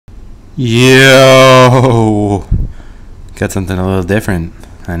Yo! Got something a little different.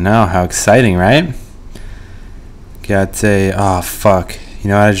 I know, how exciting, right? Got a... oh, fuck. You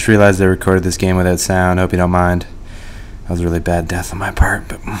know, I just realized I recorded this game without sound. Hope you don't mind. That was a really bad death on my part,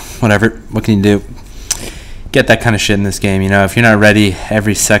 but whatever. What can you do? Get that kind of shit in this game, you know? If you're not ready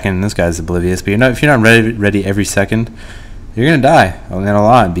every second... this guy's oblivious, but if you're not ready every second, you're gonna die. And a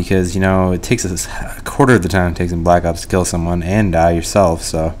lot, because, you know, it takes us a quarter of the time it takes in Black Ops to kill someone and die yourself,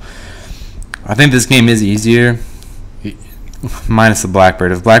 so... I think this game is easier, minus the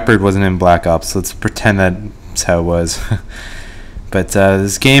Blackbird. If Blackbird wasn't in Black Ops, let's pretend that's how it was. But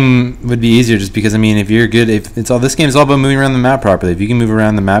this game would be easier just because, I mean, if you're good, this game is all about moving around the map properly. If you can move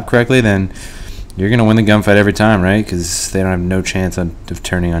around the map correctly, then you're gonna win the gunfight every time, right? Because they don't have no chance of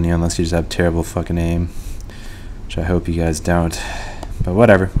turning on you unless you just have terrible fucking aim, which I hope you guys don't. But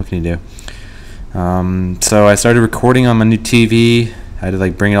whatever, what can you do? So I started recording on my new TV. I had to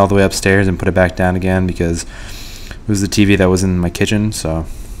like bring it all the way upstairs and put it back down again because it was the TV that was in my kitchen. So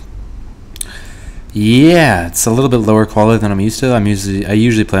yeah, it's a little bit lower quality than I'm used to. I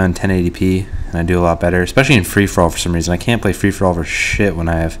usually play on 1080p and I do a lot better, especially in free for all for some reason. I can't play free for all for shit when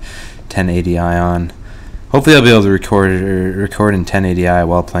I have 1080i on. Hopefully I'll be able to record in 1080i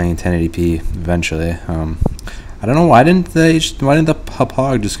while playing 1080p eventually. I don't know why didn't the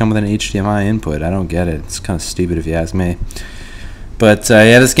hog just come with an HDMI input? I don't get it. It's kind of stupid if you ask me. But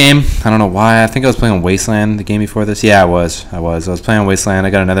yeah, this game, I don't know why. I think I was playing on Wasteland the game before this. Yeah, I was playing on Wasteland.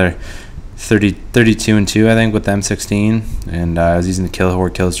 I got another 32 and 2, I think, with the M16, and I was using the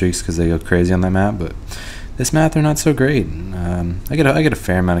killstreaks because they go crazy on that map. But this map, they're not so great. I get a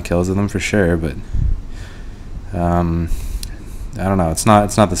fair amount of kills with them for sure, but I don't know. It's not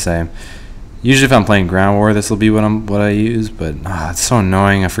the same. Usually, if I'm playing Ground War, this will be what I use. But it's so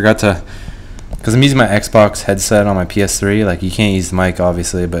annoying. I forgot to. Because I'm using my Xbox headset on my PS3, like you can't use the mic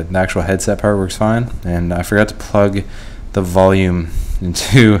obviously, but the actual headset part works fine. And I forgot to plug the volume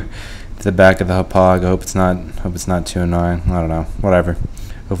into the back of the hog. I hope it's not too annoying. I don't know. Whatever.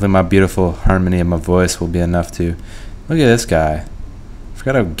 Hopefully my beautiful harmony of my voice will be enough to. Look at this guy. I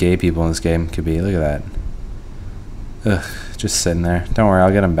forgot how gay people in this game could be. Look at that. Ugh, just sitting there. Don't worry,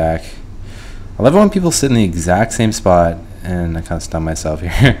 I'll get him back. I love it when people sit in the exact same spot, and I kind of stunned myself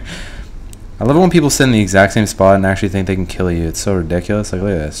here. I love it when people sit in the exact same spot and actually think they can kill you. It's so ridiculous. Like, look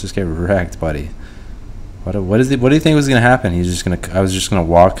at this. Just get wrecked, buddy. What do you think was gonna happen? I was just gonna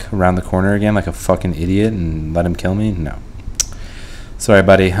walk around the corner again like a fucking idiot and let him kill me? No. Sorry,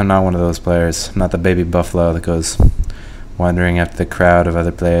 buddy. I'm not one of those players. I'm not the baby buffalo that goes wandering after the crowd of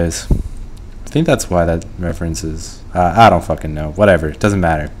other players. I think that's why that reference is. I don't fucking know. Whatever. It doesn't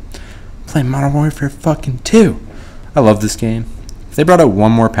matter. I'm playing Modern Warfare fucking 2. I love this game. If they brought out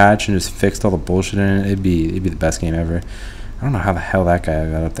one more patch and just fixed all the bullshit in it, it'd be the best game ever. I don't know how the hell that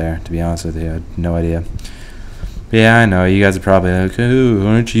guy got up there, to be honest with you. I had no idea. But yeah, I know. You guys are probably like, oh,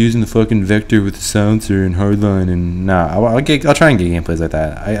 aren't you using the fucking Vector with the silencer and hardline? And nah, I'll try and get gameplays like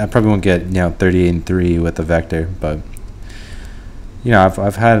that. I probably won't get, 38 and 3 with the Vector, but you know,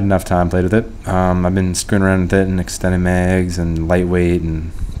 I've had enough time played with it. I've been screwing around with it and extended mags and lightweight,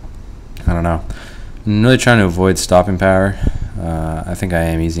 and I don't know. I'm really trying to avoid stopping power. I think I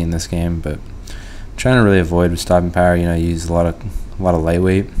am easy in this game, but I'm trying to really avoid stopping power. You know, use a lot of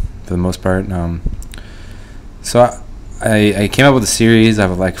lightweight for the most part. So I came up with a series. I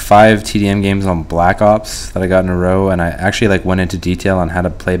have like 5 TDM games on Black Ops that I got in a row, and I actually like went into detail on how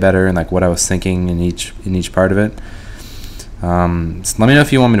to play better and like what I was thinking in each part of it. So let me know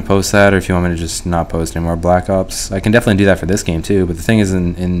if you want me to post that or if you want me to just not post anymore Black Ops. I can definitely do that for this game too, but the thing is,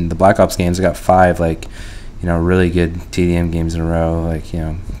 in the Black Ops games, I got 5 like, really good TDM games in a row, like,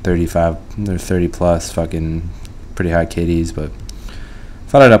 35 or 30 plus, fucking pretty high KDs, but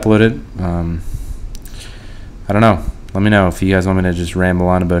thought I'd upload it. I don't know. Let me know if you guys want me to just ramble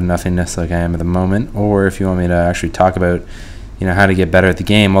on about nothingness like I am at the moment, or if you want me to actually talk about how to get better at the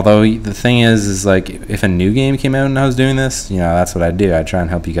game. Although the thing is like, if a new game came out and I was doing this, that's what I do. I try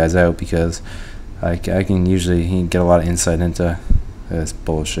and help you guys out because I can usually get a lot of insight into this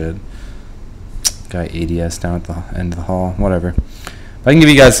bullshit. Guy ADS down at the end of the hall, whatever. But I can give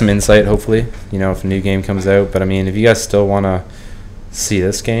you guys some insight, hopefully, if a new game comes out. But I mean, if you guys still want to see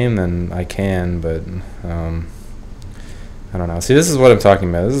this game, then I can, but I don't know. See, this is what I'm talking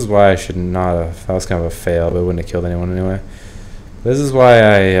about. This is why I should not have. That was kind of a fail, but it wouldn't have killed anyone anyway. This is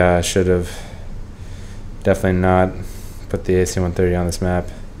why I should have definitely not put the AC-130 on this map.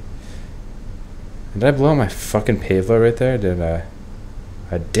 Did I blow my fucking pavelow right there? Did I?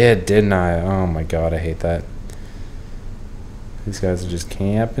 I did, didn't I? Oh my god, I hate that. These guys are just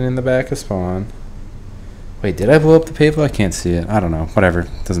camping in the back of spawn. Wait, did I blow up the pavelow? I can't see it. I don't know. Whatever.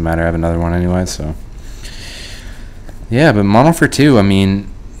 Doesn't matter. I have another one anyway, so. Yeah, but Modern Warfare 2, I mean,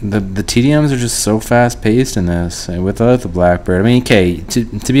 the TDMs are just so fast-paced in this. And without the Blackbird, I mean, okay,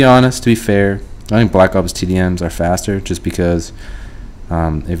 to be honest, to be fair, I think Black Ops TDMs are faster just because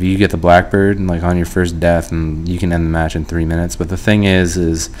if you get the Blackbird and, like, on your first death, and you can end the match in 3 minutes. But the thing is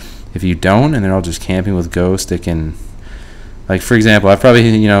if you don't and they're all just camping with Ghost, it can, like, for example, I've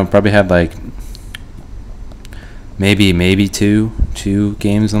probably had, like, maybe two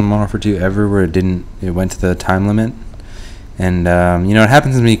games on Modern Warfare 2 ever where it went to the time limit. And it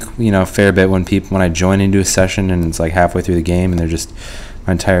happens to me a fair bit when I join into a session and it's like halfway through the game and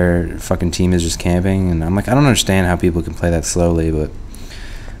my entire fucking team is just camping, and I'm like, I don't understand how people can play that slowly. But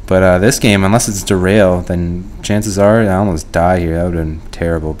this game, unless it's derail, then chances are, I almost die here, that would have been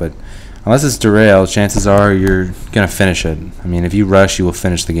terrible, but unless it's derail, chances are you're gonna finish it. I mean, if you rush, you will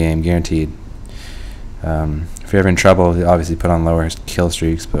finish the game, guaranteed. If you're ever in trouble, obviously put on lower kill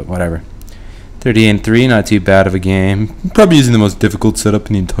streaks, but whatever. 38-3, not too bad of a game. Probably using the most difficult setup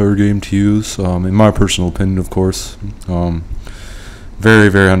in the entire game to use, in my personal opinion, of course. Very,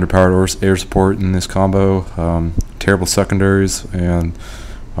 very underpowered air support in this combo. Terrible secondaries, and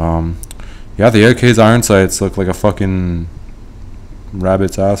yeah, the AK's iron sights look like a fucking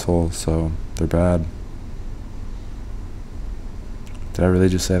rabbit's asshole, so they're bad. Did I really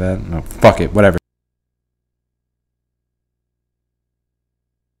just say that? No, fuck it, whatever.